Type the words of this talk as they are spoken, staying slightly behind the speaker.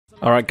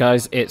Alright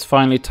guys, it's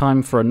finally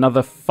time for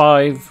another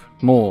 5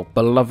 more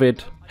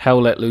beloved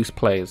Hell Let Loose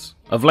players.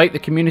 Of late the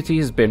community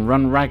has been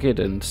run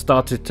ragged and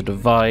started to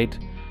divide,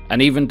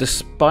 and even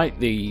despite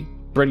the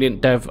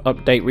brilliant dev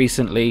update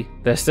recently,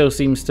 there still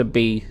seems to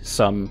be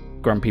some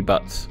grumpy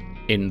butts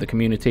in the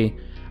community.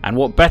 And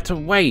what better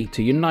way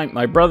to unite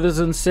my brothers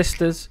and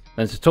sisters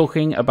than to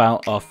talking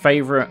about our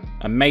favourite,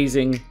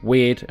 amazing,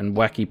 weird and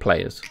wacky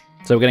players.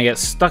 So we're going to get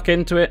stuck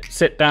into it,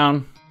 sit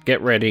down, get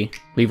ready,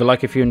 leave a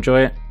like if you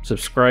enjoy it,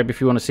 subscribe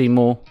if you want to see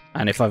more,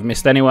 and if I've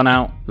missed anyone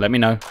out, let me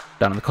know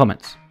down in the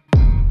comments.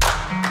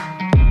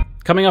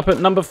 Coming up at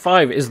number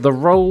 5 is the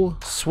Role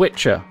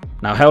Switcher.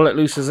 Now Hell Let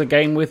Loose is a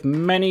game with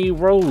many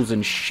roles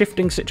and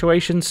shifting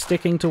situations.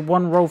 Sticking to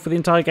one role for the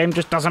entire game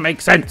just doesn't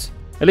make sense,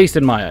 at least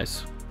in my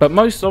eyes. But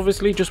most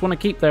obviously just want to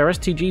keep their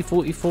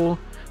STG-44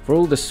 for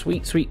all the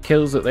sweet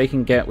kills that they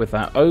can get with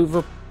that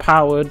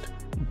overpowered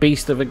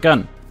beast of a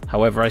gun.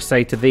 However, I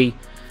say to thee,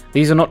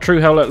 these are not true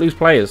Hell Let Loose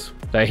players.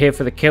 They're here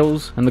for the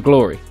kills and the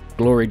glory.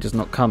 Glory does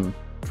not come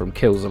from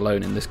kills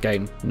alone in this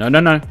game.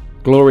 No.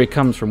 Glory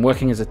comes from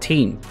working as a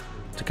team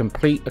to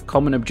complete a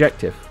common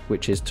objective,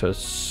 which is to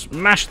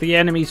smash the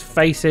enemy's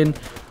face in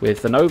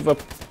with an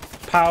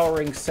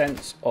overpowering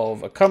sense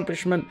of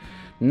accomplishment,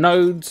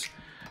 nodes,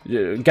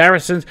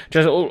 garrisons,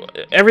 just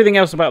everything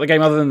else about the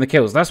game other than the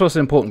kills. That's what's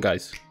important,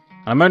 guys.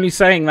 I'm only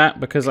saying that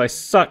because I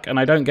suck and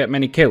I don't get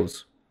many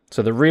kills.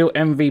 So the real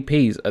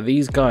MVPs are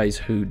these guys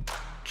who,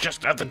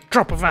 just at the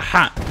drop of a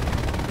hat,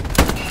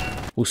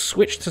 will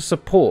switch to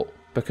support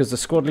because the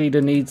squad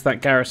leader needs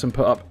that garrison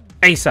put up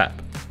ASAP.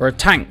 Or a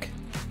tank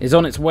is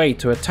on its way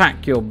to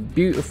attack your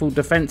beautiful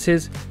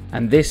defenses,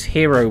 and this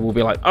hero will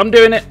be like, I'm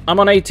doing it, I'm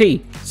on AT,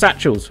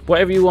 satchels,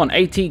 whatever you want,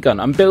 AT gun,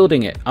 I'm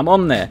building it, I'm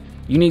on there.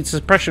 You need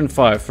suppression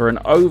fire for an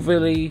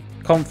overly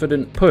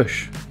confident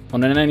push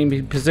on an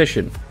enemy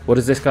position. What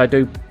does this guy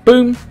do?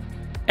 Boom!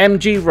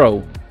 MG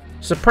roll.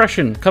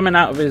 Suppression coming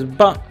out of his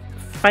butt,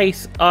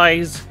 face,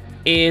 eyes,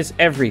 ears,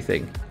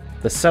 everything.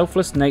 The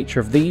selfless nature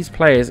of these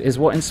players is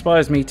what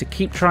inspires me to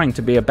keep trying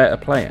to be a better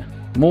player.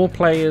 More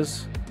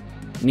players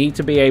need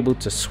to be able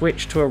to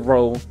switch to a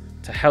role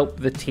to help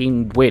the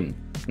team win.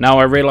 Now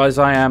I realise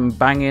I am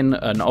banging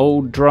an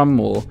old drum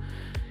or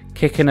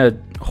kicking a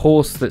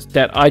horse that's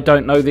dead. I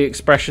don't know the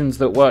expressions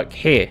that work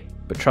here,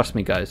 but trust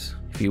me guys,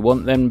 if you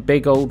want them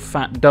big old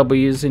fat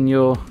W's in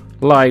your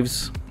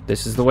lives,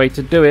 this is the way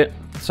to do it.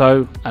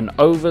 So an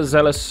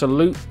overzealous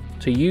salute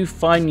to you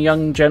fine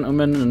young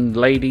gentlemen and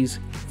ladies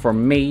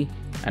from me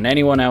and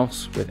anyone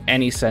else with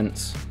any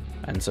sense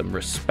and some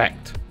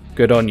respect.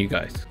 Good on you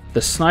guys.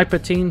 The sniper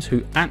teams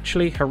who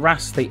actually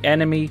harass the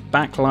enemy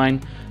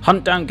backline,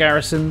 hunt down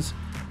garrisons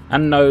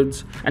and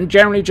nodes, and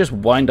generally just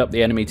wind up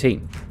the enemy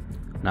team.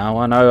 Now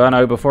I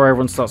know, before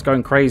everyone starts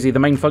going crazy, the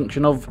main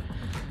function of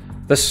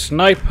the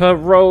sniper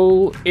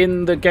role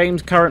in the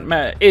game's current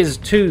meta is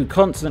to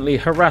constantly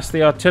harass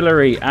the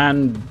artillery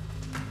and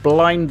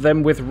blind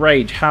them with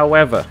rage.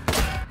 However,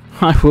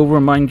 I will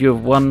remind you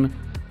of one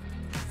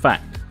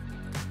fact.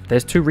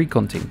 There's 2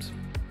 recon teams,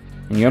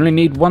 and you only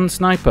need 1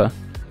 sniper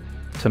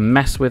to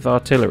mess with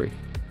artillery.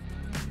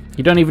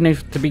 You don't even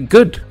have to be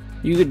good.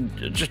 You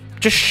could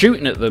just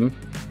shooting at them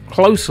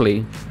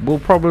closely will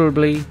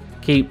probably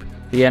keep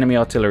the enemy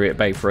artillery at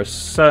bay for a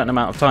certain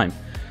amount of time.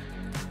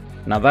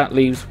 Now that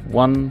leaves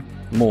one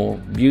more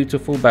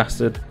beautiful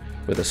bastard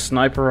with a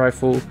sniper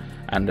rifle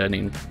and an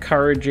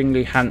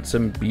encouragingly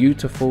handsome,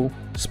 beautiful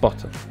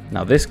spotter.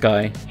 Now this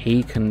guy,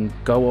 he can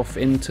go off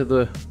into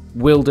the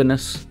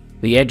wilderness,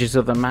 the edges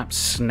of the map,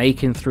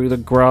 snaking through the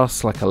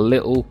grass like a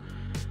little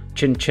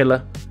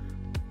chinchilla.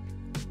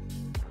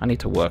 I need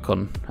to work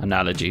on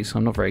analogies,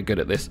 I'm not very good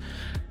at this.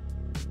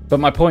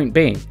 But my point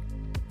being,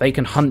 they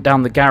can hunt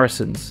down the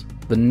garrisons,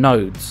 the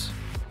nodes,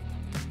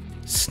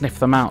 sniff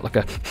them out like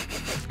a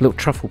little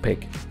truffle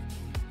pig.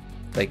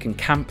 They can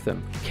camp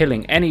them,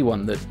 killing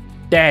anyone that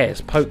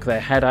dares poke their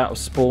head out of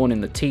spawn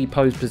in the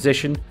T-pose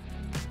position.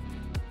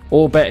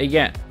 Or better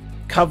yet,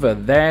 cover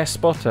their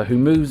spotter who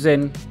moves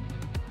in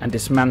and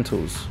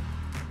dismantles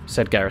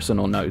said garrison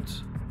or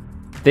nodes.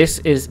 This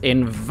is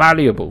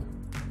invaluable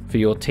for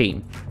your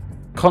team,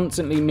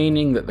 constantly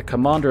meaning that the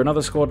commander and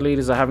other squad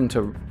leaders are having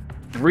to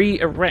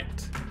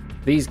re-erect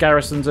these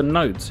garrisons and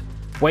nodes,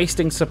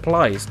 wasting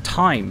supplies,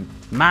 time,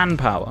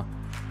 manpower,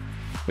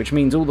 which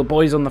means all the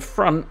boys on the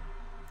front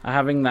are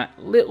having that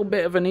little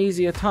bit of an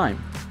easier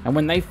time. And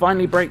when they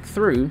finally break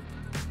through,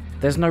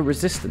 there's no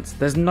resistance,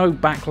 there's no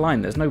back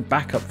line, there's no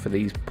backup for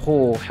these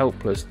poor,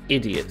 helpless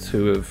idiots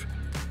who have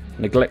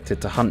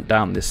neglected to hunt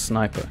down this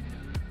sniper.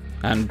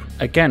 And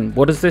again,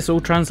 what does this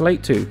all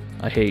translate to?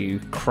 I hear you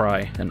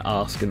cry and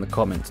ask in the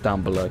comments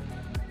down below.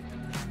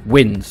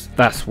 Wins,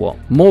 that's what.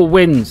 More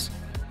wins,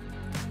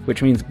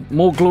 which means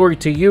more glory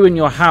to you and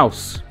your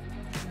house.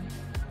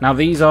 Now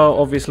these are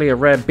obviously a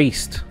rare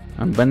beast,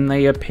 and when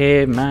they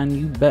appear, man,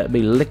 you better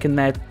be licking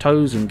their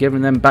toes and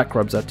giving them back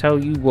rubs, I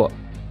tell you what.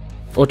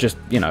 Or just,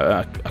 you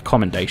know, a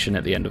commendation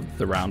at the end of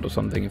the round or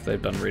something if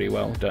they've done really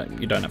well.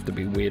 You don't have to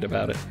be weird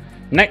about it.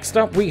 Next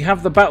up, we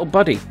have the Battle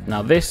Buddy.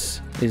 Now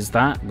this is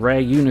that rare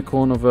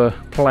unicorn of a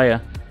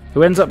player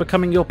who ends up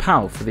becoming your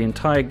pal for the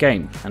entire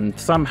game, and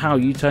somehow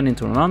you turn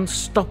into an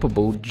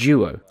unstoppable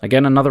duo.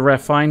 Again, another rare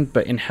find,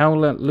 but in Hell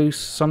Let Loose,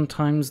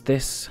 sometimes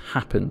this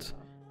happens,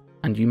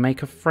 and you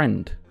make a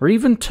friend, or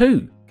even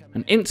two,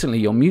 and instantly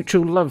your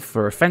mutual love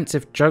for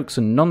offensive jokes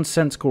and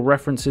nonsensical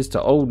references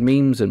to old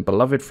memes and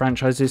beloved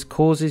franchises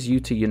causes you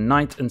to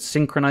unite and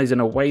synchronize in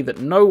a way that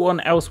no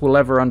one else will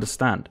ever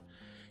understand.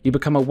 You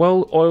become a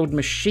well-oiled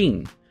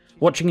machine,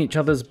 watching each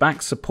other's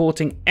backs,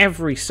 supporting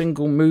every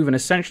single move, and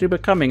essentially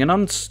becoming an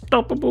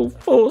unstoppable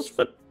force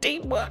for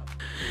teamwork.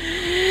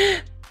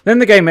 Then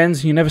the game ends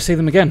and you never see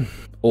them again.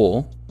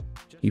 Or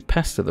you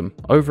pester them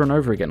over and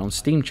over again on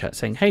Steam chat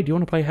saying, hey, do you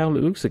want to play Hell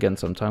Let Loose again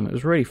sometime? It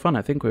was really fun.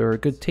 I think we were a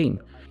good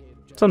team.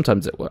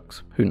 Sometimes it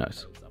works. Who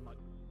knows?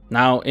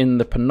 Now, in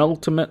the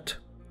penultimate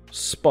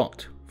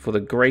spot for the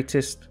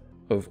greatest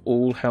of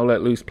all Hell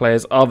Let Loose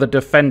players are the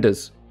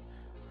defenders.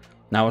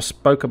 Now, I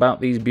spoke about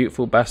these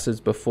beautiful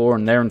bastards before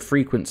and their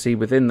infrequency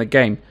within the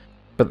game,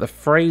 but the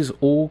phrase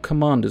all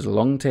commanders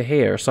long to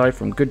hear, aside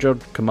from good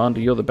job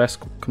commander, you're the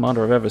best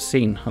commander I've ever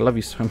seen, I love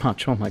you so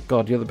much, oh my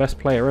god, you're the best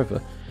player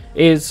ever,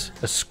 is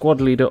a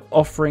squad leader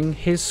offering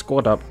his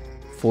squad up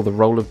for the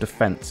role of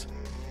defense.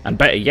 And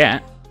better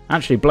yet,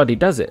 actually bloody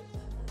does it.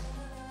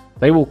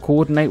 They will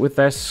coordinate with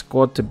their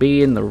squad to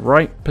be in the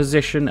right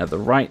position at the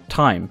right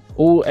time.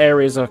 All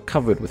areas are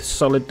covered with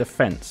solid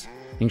defense,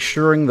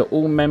 ensuring that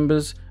all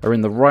members are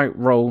in the right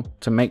role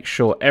to make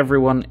sure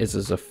everyone is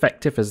as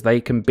effective as they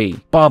can be.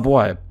 Barbed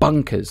wire,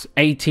 bunkers,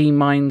 AT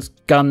mines,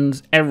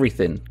 guns,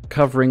 everything,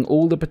 covering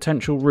all the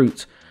potential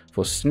routes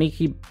for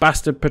sneaky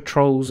bastard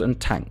patrols and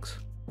tanks.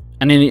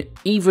 And in an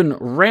even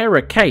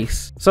rarer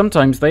case,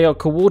 sometimes they are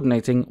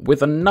coordinating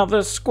with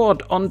another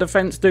squad on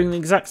defense doing the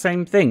exact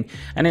same thing.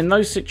 And in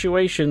those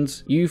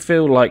situations, you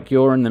feel like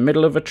you're in the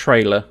middle of a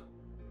trailer.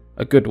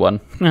 A good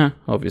one,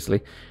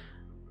 obviously.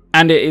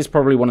 And it is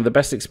probably one of the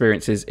best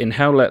experiences in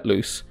Hell Let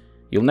Loose.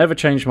 You'll never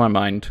change my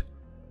mind.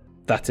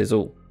 That is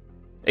all.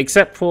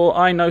 Except for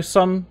I know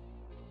some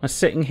are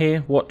sitting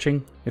here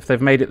watching, if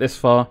they've made it this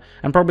far,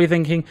 and probably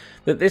thinking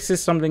that this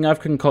is something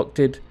I've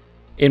concocted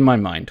in my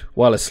mind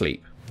while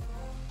asleep.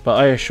 But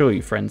I assure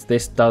you, friends,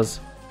 this does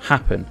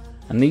happen.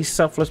 And these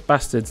selfless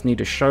bastards need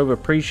a show of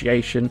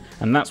appreciation,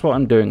 and that's what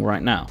I'm doing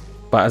right now.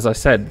 But as I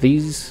said,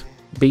 these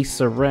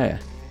beasts are rare.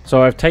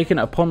 So I've taken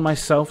it upon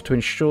myself to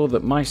ensure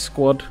that my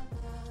squad,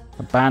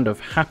 a band of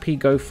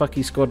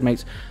happy-go-fucky squad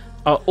mates,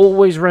 are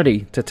always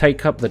ready to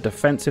take up the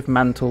defensive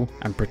mantle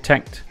and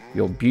protect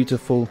your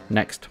beautiful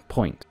next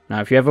point.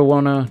 Now, if you ever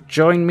want to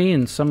join me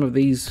in some of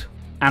these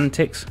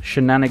antics,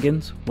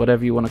 shenanigans,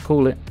 whatever you want to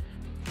call it,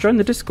 join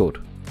the Discord,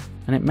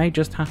 and it may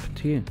just happen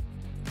to you.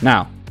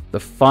 Now, the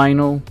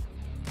final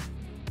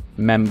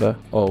member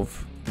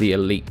of the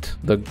elite,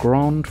 the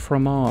Grand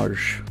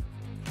Fromage.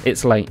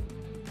 It's late.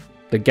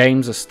 The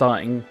games are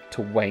starting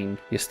to wane.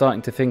 You're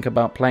starting to think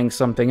about playing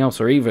something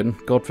else, or even,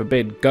 God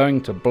forbid,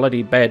 going to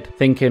bloody bed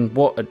thinking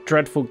what a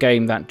dreadful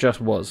game that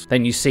just was.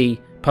 Then you see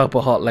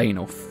Purple Heart Lane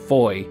or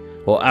Foy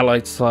or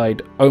Allied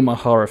Side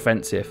Omaha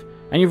Offensive,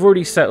 and you've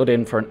already settled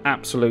in for an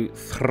absolute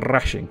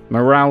thrashing.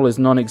 Morale is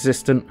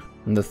non-existent,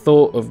 and the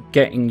thought of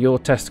getting your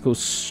testicles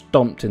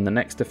stomped in the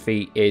next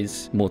defeat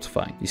is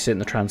mortifying. You sit in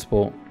the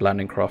transport,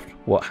 landing craft,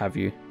 what have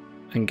you,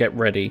 and get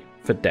ready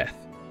for death.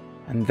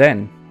 And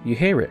then you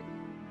hear it.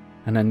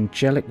 An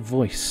angelic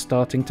voice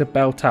starting to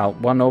belt out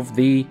one of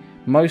the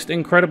most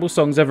incredible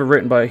songs ever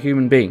written by a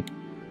human being.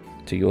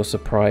 To your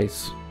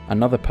surprise,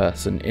 another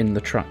person in the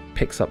truck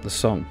picks up the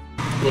song.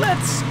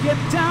 Let's get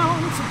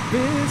down to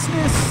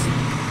business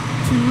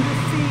to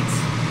defeat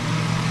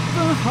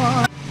the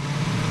heart.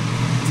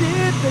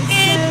 Did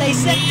they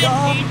send me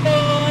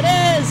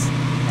orders?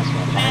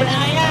 And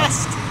I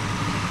asked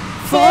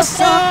for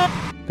some.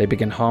 They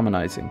begin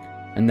harmonizing,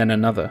 and then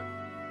another.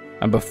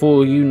 And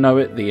before you know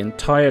it, the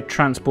entire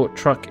transport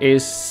truck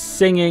is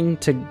singing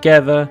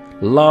together,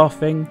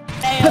 laughing.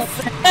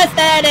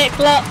 Pathetic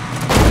lot,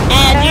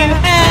 and you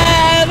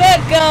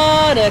haven't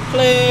got a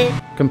clue.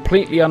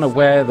 Completely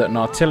unaware that an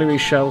artillery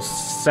shell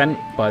sent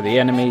by the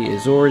enemy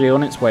is already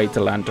on its way to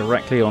land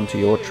directly onto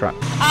your truck.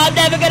 I'm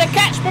never gonna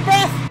catch my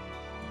breath.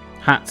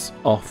 Hats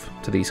off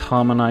to these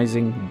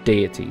harmonizing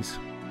deities.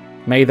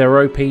 May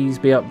their OPs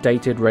be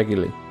updated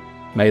regularly.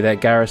 May their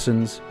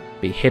garrisons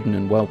be hidden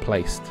and well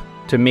placed.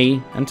 To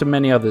me, and to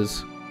many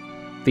others,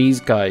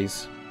 these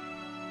guys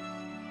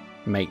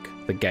make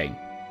the game.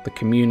 The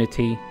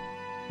community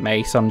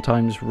may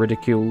sometimes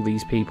ridicule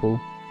these people,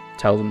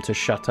 tell them to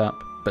shut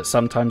up, but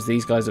sometimes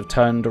these guys have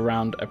turned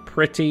around a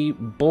pretty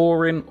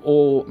boring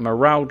or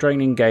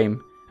morale-draining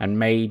game and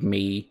made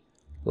me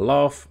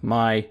laugh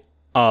my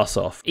arse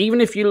off.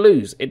 Even if you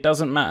lose, it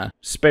doesn't matter.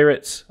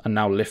 Spirits are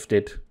now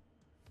lifted.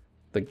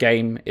 The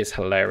game is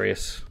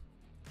hilarious.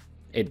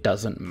 It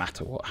doesn't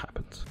matter what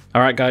happens.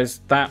 Alright guys,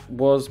 that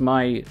was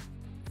my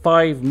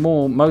 5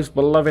 more most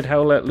beloved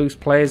Hell Let Loose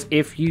players.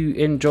 If you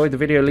enjoyed the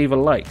video, leave a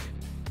like.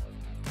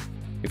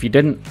 If you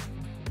didn't,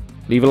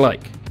 leave a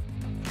like.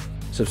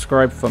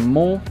 Subscribe for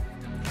more.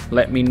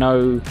 Let me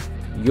know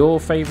your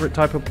favourite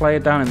type of player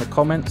down in the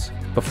comments.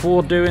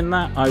 Before doing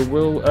that, I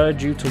will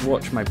urge you to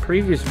watch my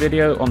previous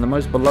video on the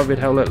most beloved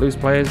Hell Let Loose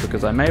players,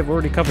 because I may have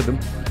already covered them.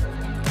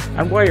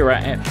 And while you're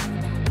at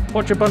it,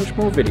 watch a bunch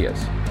more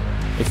videos.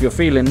 If you're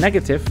feeling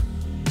negative,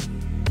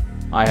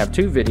 I have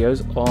 2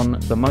 videos on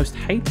the most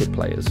hated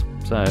players.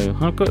 So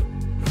I've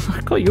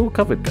got you all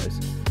covered, guys.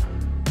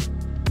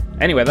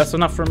 Anyway, that's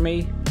enough from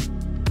me.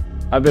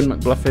 I've been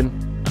McBluffin,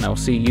 and I'll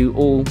see you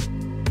all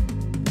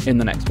in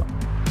the next one.